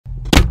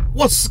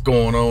What's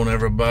going on,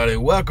 everybody?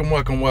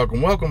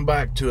 Welcome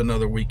back to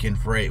another Weekend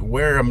Freight,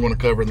 where I'm going to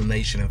cover the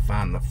nation and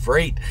find the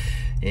freight.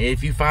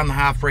 If you find the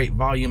high freight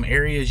volume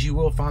areas, you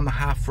will find the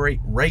high freight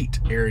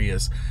rate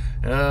areas.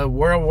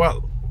 Where I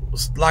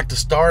like to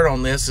start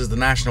on this is the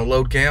national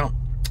load count.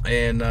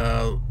 And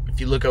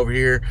if you look over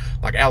here,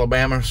 like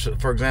Alabama,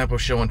 for example,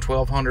 showing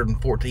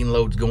 1,214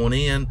 loads going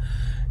in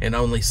and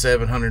only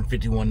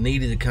 751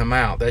 needed to come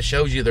out. That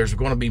shows you there's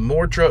going to be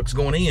more trucks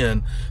going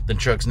in than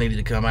trucks needed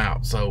to come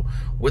out. So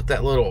with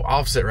that little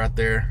offset right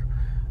there,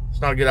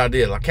 it's not a good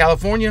idea. Like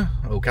California,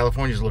 oh,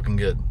 California's looking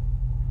good.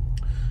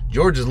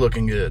 Georgia's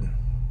looking good.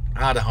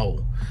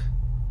 Idaho,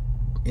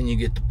 and you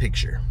get the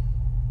picture.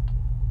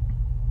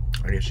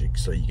 I guess you can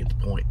say you get the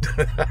point.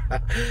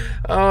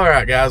 All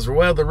right, guys.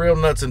 Well, the real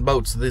nuts and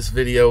bolts of this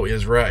video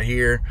is right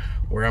here,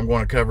 where I'm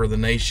going to cover the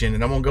nation,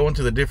 and I'm going to go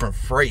into the different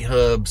freight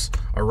hubs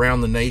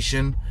around the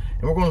nation,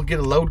 and we're going to get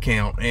a load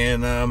count.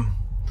 And we're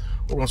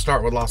going to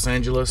start with Los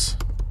Angeles,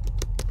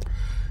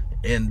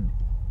 and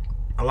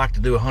I like to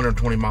do a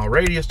 120-mile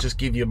radius, just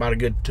give you about a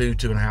good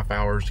 2.5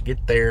 hours to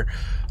get there.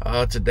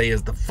 Today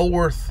is the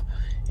 4th,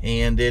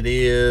 and it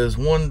is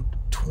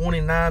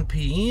 1:29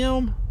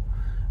 p.m.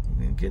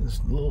 Getting a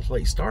little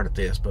late start at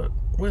this, but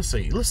we'll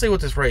see. Let's see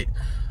what it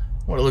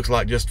looks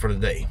like just for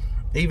today.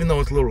 Even though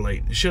it's a little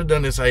late, it should have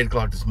done this at 8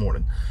 o'clock this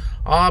morning.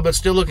 But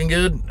still looking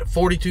good.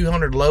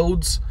 4,200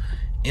 loads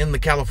in the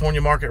California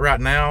market right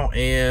now,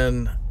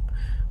 and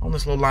on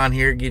this little line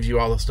here, it gives you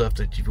all the stuff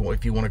that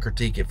if you want to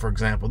critique it. For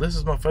example, this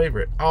is my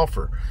favorite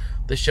offer.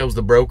 This shows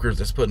the brokers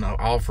that's putting an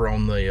offer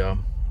on the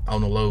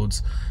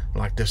loads,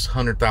 like this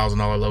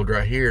 $100,000 load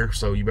right here.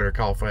 So you better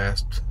call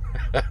fast.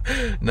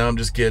 No, I'm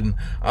just kidding.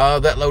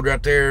 That load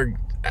right there,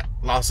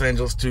 Los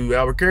Angeles to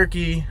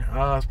Albuquerque,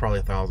 it's probably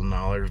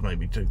 $1,000,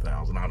 maybe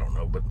 $2,000. I don't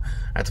know, but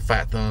that's a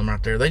fat thumb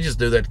right there. They just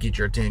do that to get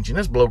your attention.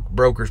 That's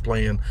brokers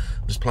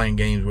just playing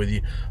games with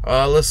you.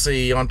 Let's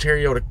see,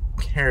 Ontario to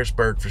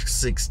Harrisburg for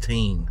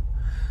 16.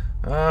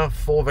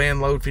 Full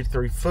van load,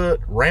 53 foot,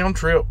 round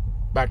trip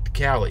back to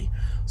Cali.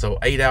 So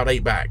 8 out,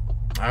 8 back.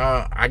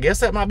 I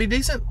guess that might be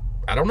decent.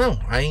 I don't know.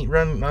 I ain't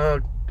run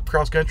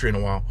cross country in a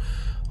while.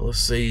 Let's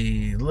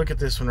see, look at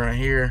this one right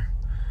here.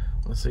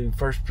 Let's see,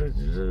 first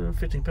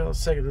 15 pallets,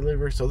 second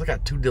delivery. So they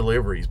got 2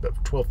 deliveries, but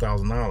for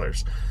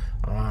 $12,000.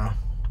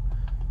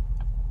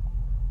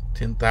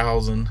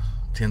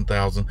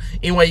 10,000.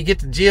 Anyway, you get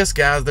the gist,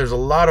 guys. There's a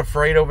lot of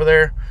freight over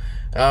there.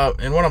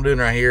 And what I'm doing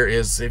right here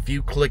is, if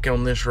you click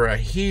on this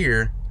right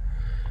here,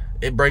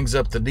 it brings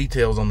up the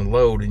details on the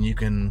load, and you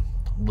can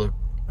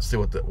see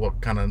what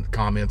kind of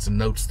comments and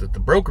notes that the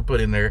broker put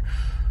in there.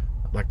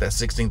 Like that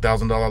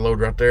 $16,000 load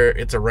right there,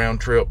 it's a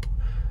round trip,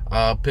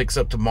 picks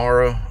up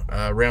tomorrow,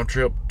 round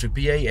trip to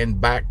PA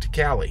and back to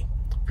Cali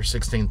for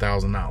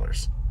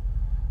 $16,000.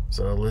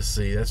 So let's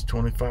see, that's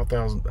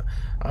 $25,000.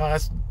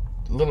 That's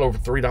a little over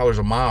 $3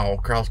 a mile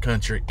cross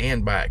country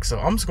and back. So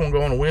I'm just gonna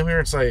go on a whim here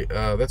and say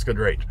that's a good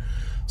rate.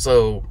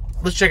 So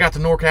let's check out the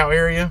NorCal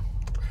area.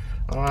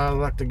 I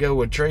like to go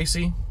with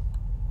Tracy,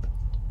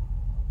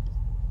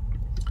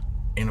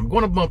 and I'm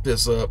going to bump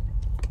this up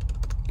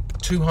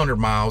 200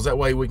 miles. That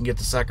way we can get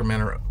the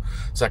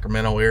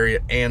Sacramento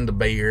area and the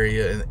Bay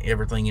Area and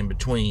everything in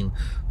between.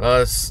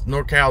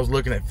 NorCal's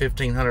looking at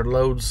 1,500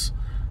 loads.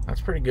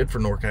 That's pretty good for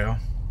NorCal.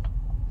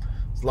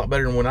 It's a lot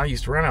better than when I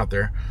used to run out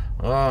there.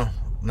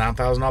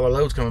 $9,000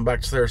 loads coming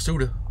back to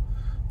Sarasota.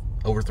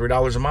 Over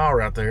 $3 a mile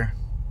right there.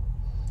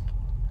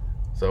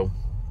 So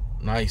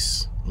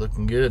nice,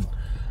 looking good.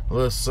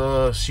 Let's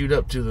shoot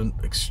up to the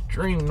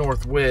extreme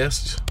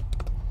northwest.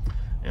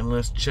 And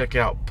let's check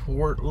out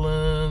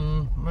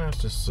Portland.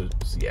 That's just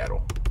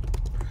Seattle,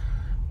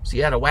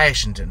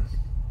 Washington.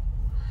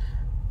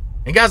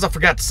 And guys, I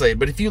forgot to say,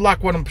 but if you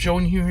like what I'm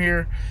showing you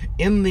here,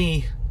 in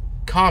the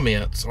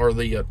comments or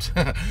the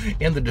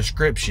in the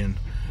description,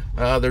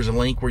 there's a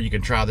link where you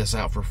can try this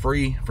out for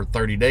free for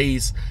 30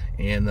 days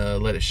and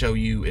let it show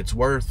you its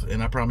worth.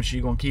 And I promise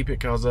you're gonna keep it,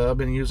 because I've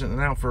been using it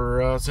now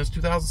for since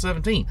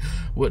 2017.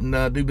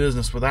 Wouldn't do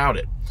business without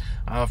it.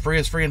 Free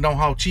is free, and don't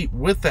haul cheap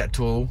with that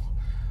tool.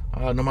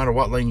 No matter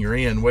what lane you're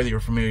in, whether you're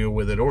familiar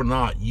with it or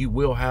not, you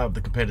will have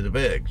the competitive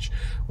edge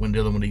when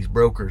dealing with these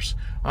brokers.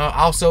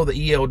 Also,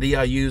 the ELD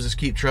I use is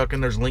Keep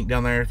Trucking. There's a link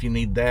down there if you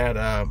need that.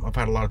 I've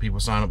had a lot of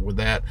people sign up with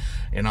that.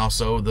 And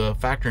also, the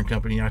factoring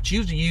company I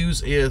choose to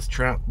use is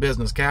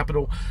Business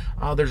Capital.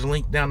 There's a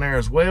link down there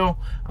as well.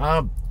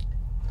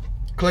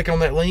 Click on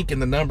that link, and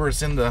the number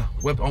is on the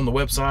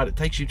website. It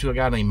takes you to a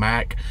guy named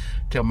Mac.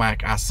 Tell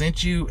Mac I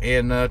sent you,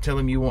 and tell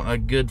him you want a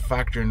good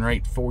factoring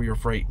rate for your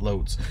freight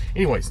loads.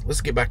 Anyways,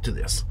 let's get back to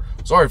this.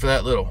 Sorry for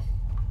that little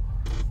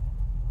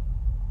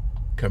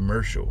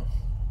commercial.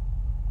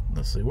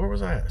 Let's see, where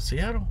was I at?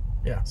 Seattle?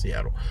 Yeah,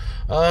 Seattle.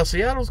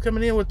 Seattle's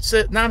coming in with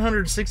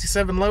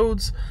 967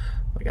 loads.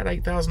 They got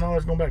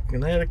 $8,000 going back to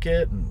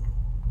Connecticut and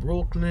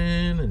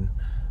Brooklyn, and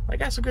they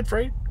got some good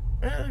freight.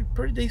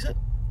 Pretty decent.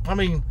 I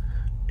mean,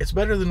 it's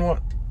better than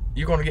what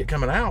you're going to get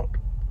coming out,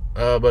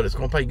 but it's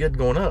going to pay good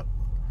going up.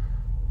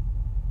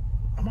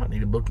 I might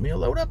need to book me a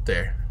load up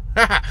there.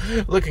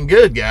 Looking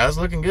good, guys.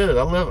 Looking good.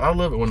 I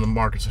love it when the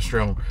markets are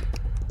strong.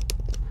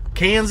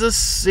 Kansas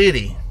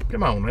City.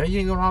 Come on, man. You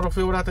ain't gonna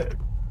autofill without that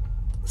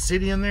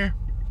city in there.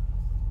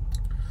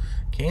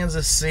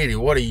 Kansas City.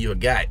 What do you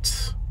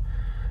got?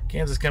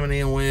 Kansas coming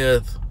in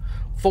with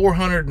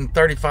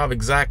 435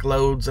 exact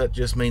loads. That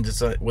just means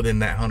it's within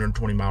that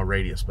 120-mile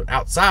radius. But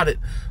outside it,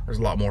 there's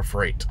a lot more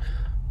freight.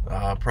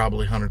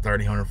 Probably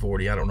 130,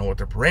 140. I don't know what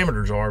their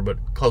parameters are, but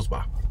close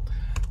by.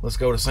 Let's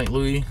go to St.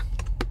 Louis.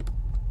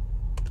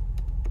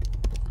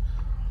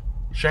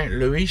 St.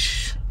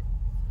 Louis.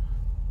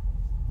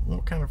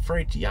 What kind of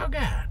freight y'all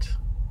got?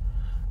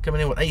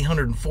 Coming in with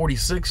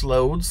 846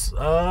 loads.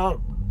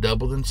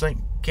 Double than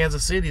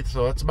Kansas City,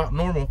 so that's about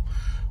normal.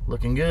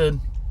 Looking good.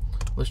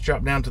 Let's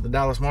drop down to the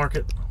Dallas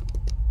market.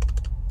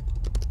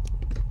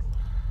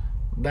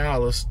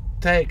 Dallas,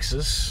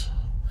 Texas.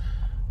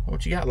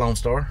 What you got, Lone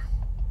Star?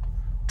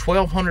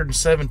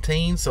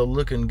 1,217, so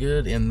looking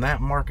good in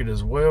that market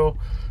as well.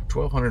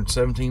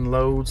 1,217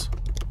 loads.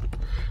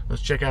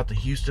 Let's check out the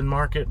Houston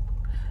market.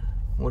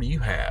 What do you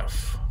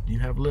have? Do you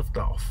have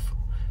liftoff?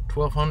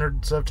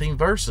 1,217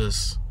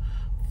 versus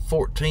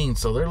 14,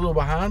 so they're a little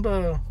behind.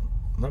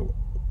 No,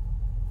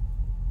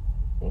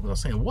 what was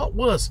I saying? What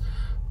was?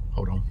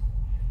 Hold on.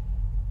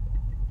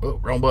 Oh,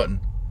 wrong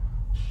button.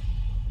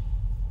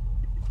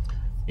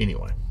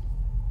 Anyway,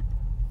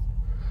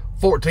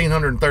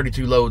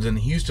 1,432 loads in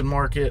the Houston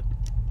market.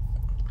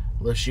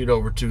 Let's shoot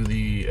over to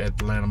the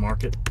Atlanta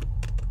market.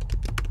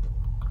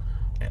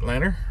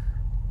 Atlanta's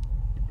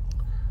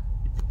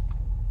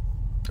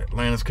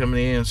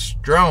coming in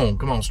strong.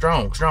 Come on,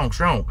 strong.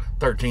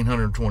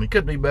 1,320.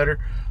 Could be better,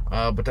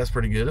 but that's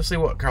pretty good. Let's see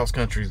what cross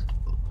country's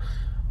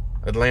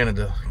Atlanta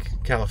to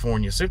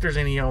California. See if there's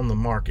any on the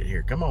market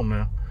here. Come on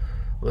now.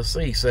 Let's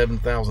see,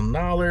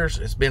 $7,000.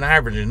 It's been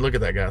averaging. Look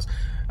at that, guys.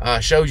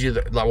 Shows you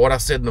that, like what I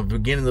said in the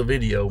beginning of the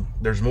video,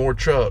 there's more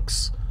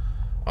trucks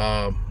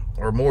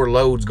or more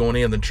loads going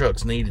in than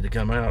trucks needed to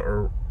come out.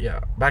 Or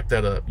yeah, back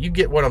that up. You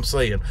get what I'm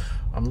saying.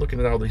 I'm looking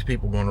at all these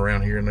people going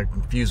around here and they're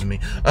confusing me.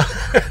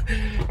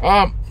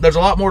 There's a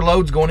lot more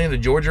loads going into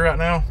Georgia right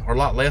now, or a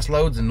lot less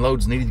loads than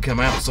loads needed to come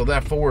out. So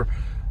therefore,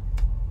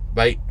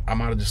 I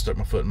might have just stuck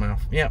my foot in my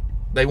mouth. Yeah,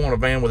 they want a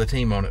van with a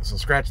team on it, so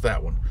scratch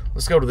that one.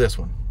 Let's go to this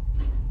one.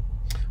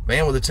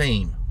 Van with a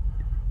team.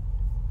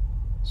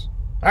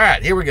 All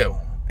right, here we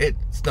go.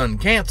 It's done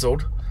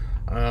canceled.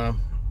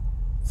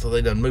 So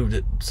they done moved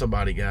it.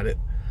 Somebody got it.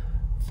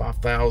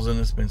 5,000.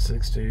 It's been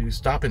 6.2.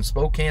 Stop in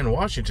Spokane,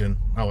 Washington.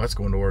 Oh, that's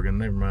going to Oregon.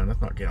 Never mind.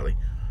 That's not Cali.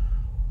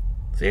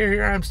 See,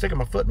 here I am sticking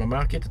my foot in my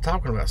mouth. Get to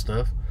talking about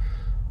stuff.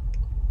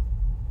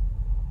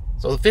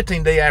 So the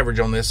 15-day average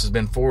on this has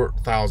been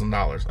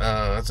 $4,000.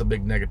 That's a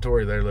big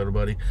negatory there, little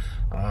buddy.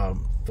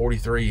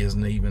 43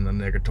 isn't even a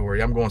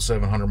negatory. I'm going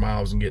 700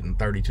 miles and getting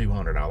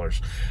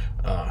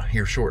 $3,200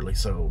 here shortly.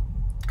 So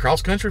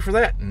cross country for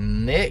that,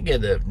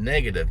 negative.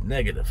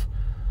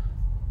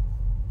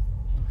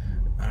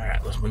 All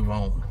right, let's move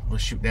on.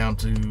 Let's shoot down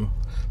to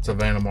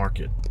Savannah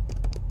market.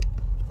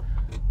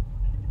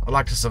 I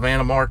like the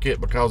Savannah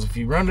market because if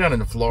you run down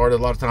into Florida, a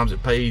lot of times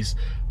it pays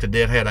to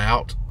deadhead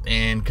out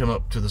and come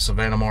up to the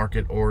Savannah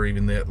market or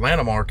even the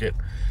Atlanta market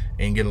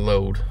and get a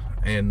load.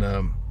 And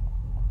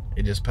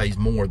it just pays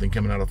more than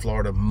coming out of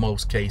Florida in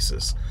most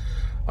cases.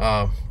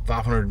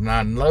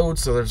 509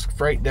 loads, so there's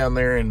freight down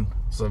there in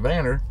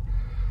Savannah.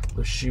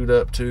 Let's shoot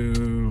up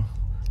to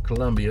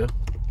Columbia.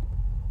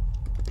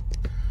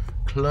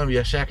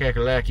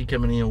 Shakakalaki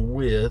coming in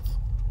with,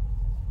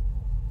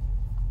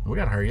 we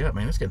gotta hurry up,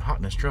 man. It's getting hot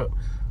in this truck.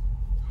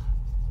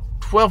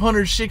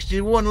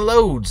 1,261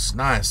 loads.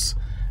 Nice.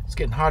 It's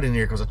getting hot in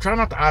here because I try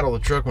not to idle the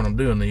truck when I'm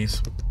doing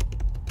these.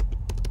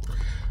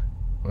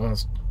 Well,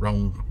 that's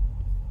wrong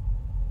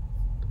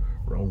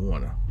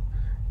one.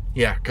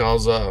 Yeah,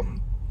 because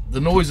the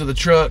noise of the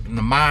truck and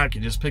the mic, it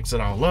just picks it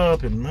all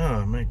up, and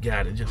oh my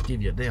God, it just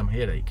gives you a damn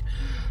headache.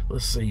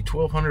 Let's see,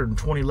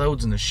 1,220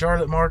 loads in the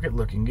Charlotte market,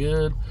 looking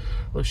good.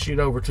 Let's shoot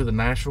over to the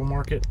Nashville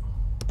market.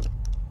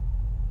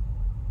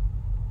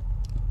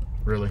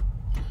 Really,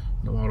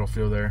 no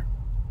autofill there.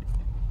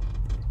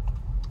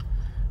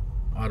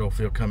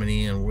 Autofill coming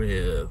in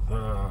with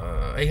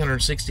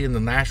 860 in the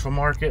Nashville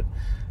market.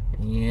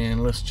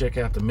 And let's check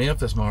out the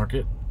Memphis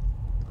market.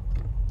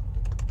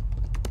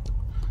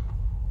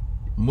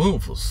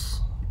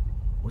 Memphis,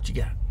 what you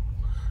got?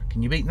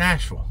 Can you beat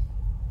Nashville?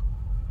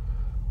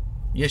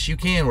 Yes, you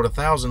can with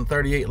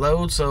 1,038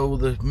 loads. So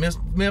the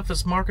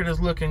Memphis market is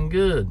looking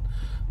good.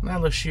 Now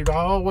let's shoot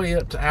all the way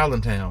up to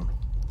Allentown.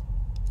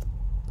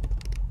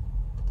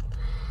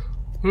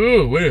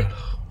 Oh well,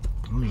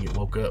 let me get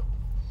woke up.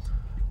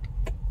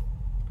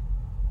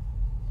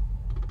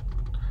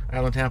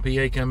 Allentown,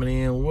 PA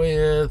coming in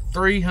with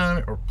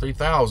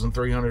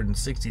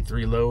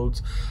 3,363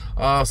 loads.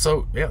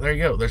 So yeah, there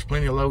you go. There's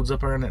plenty of loads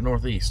up there in that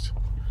northeast.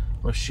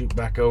 Let's shoot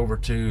back over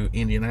to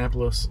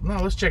Indianapolis. No,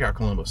 let's check out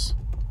Columbus.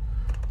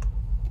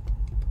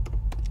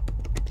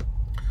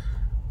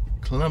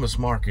 Columbus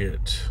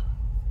market.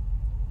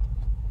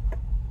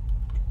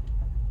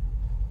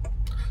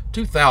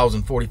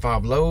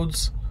 2,045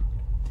 loads.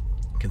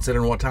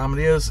 considering what time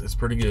it is, it's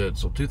pretty good.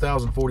 So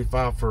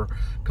 2,045 for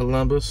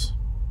Columbus.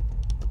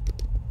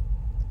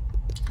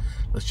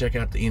 Let's check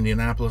out the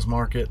Indianapolis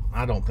market.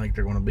 I don't think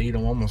they're going to beat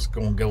them. I'm almost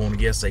going to go on a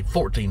guess, say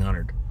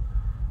 1,400.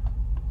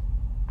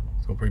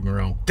 It's going to prove me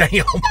wrong.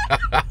 Damn.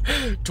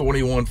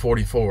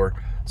 2144.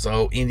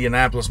 So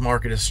Indianapolis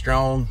market is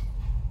strong.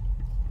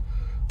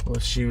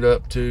 Let's shoot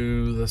up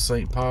to the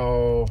St.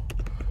 Paul,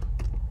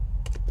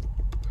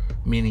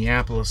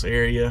 Minneapolis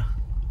area.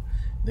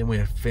 Then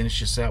we finish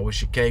this out with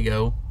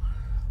Chicago.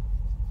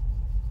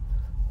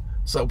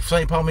 So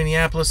St. Paul,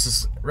 Minneapolis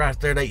is right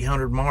there at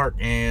 800 mark,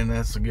 and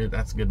that's a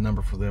good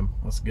number for them.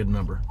 That's a good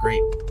number.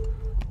 Great.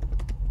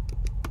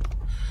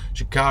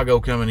 Chicago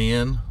coming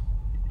in.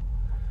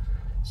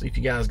 See if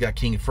you guys got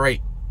King of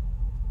Freight.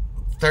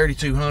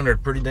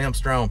 3,200, pretty damn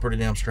strong, pretty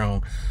damn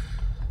strong.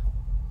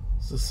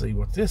 Let's see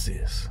what this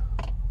is.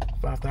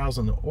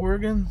 5,000 to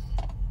Oregon.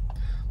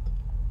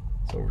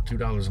 It's over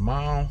 $2 a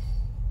mile.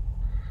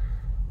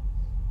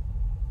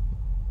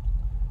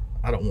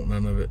 I don't want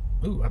none of it.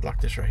 Ooh, I'd like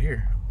this right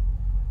here.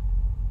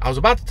 I was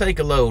about to take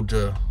a load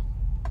to,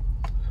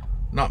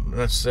 not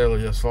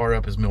necessarily as far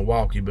up as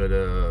Milwaukee, but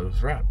it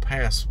was right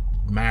past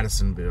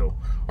Madisonville,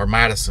 or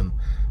Madison,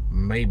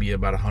 maybe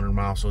about 100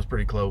 miles, so it's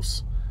pretty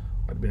close.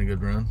 That'd have been a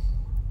good run.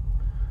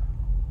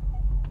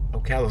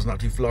 Ocala's not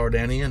too far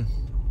down in.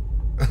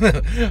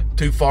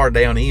 Too far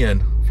down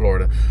in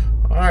Florida.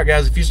 All right,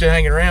 guys, if you're still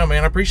hanging around,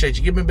 man, I appreciate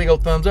you. Give me a big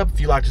old thumbs up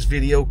if you like this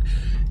video.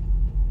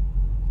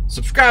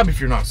 Subscribe if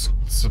you're not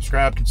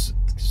subscribed.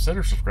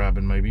 Consider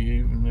subscribing, maybe,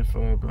 even if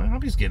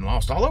I'm just getting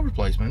lost all over the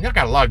place, man. Y'all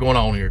got a lot going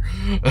on here.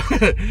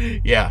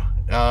 Yeah,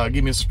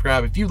 give me a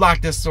subscribe if you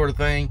like this sort of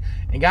thing.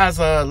 And guys,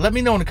 let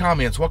me know in the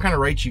comments what kind of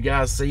rates you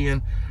guys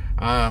seeing.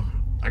 I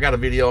got a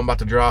video I'm about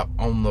to drop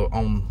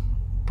on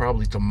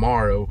probably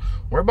tomorrow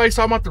where everybody's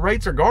talking about the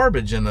rates are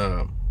garbage, and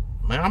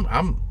man,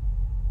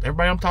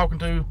 everybody I'm talking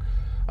to,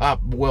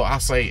 well, I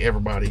say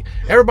everybody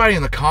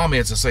in the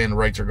comments is saying the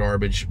rates are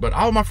garbage, but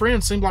all my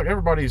friends seem like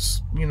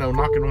everybody's, you know,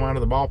 knocking them out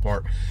of the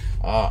ballpark.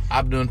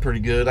 I'm doing pretty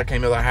good. I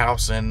came to the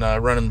house and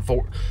running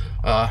 $3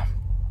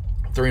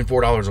 and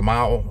 $4 a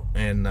mile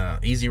in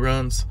easy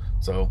runs.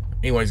 So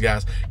anyways,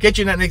 guys, catch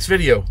you in that next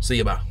video. See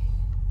you, bye.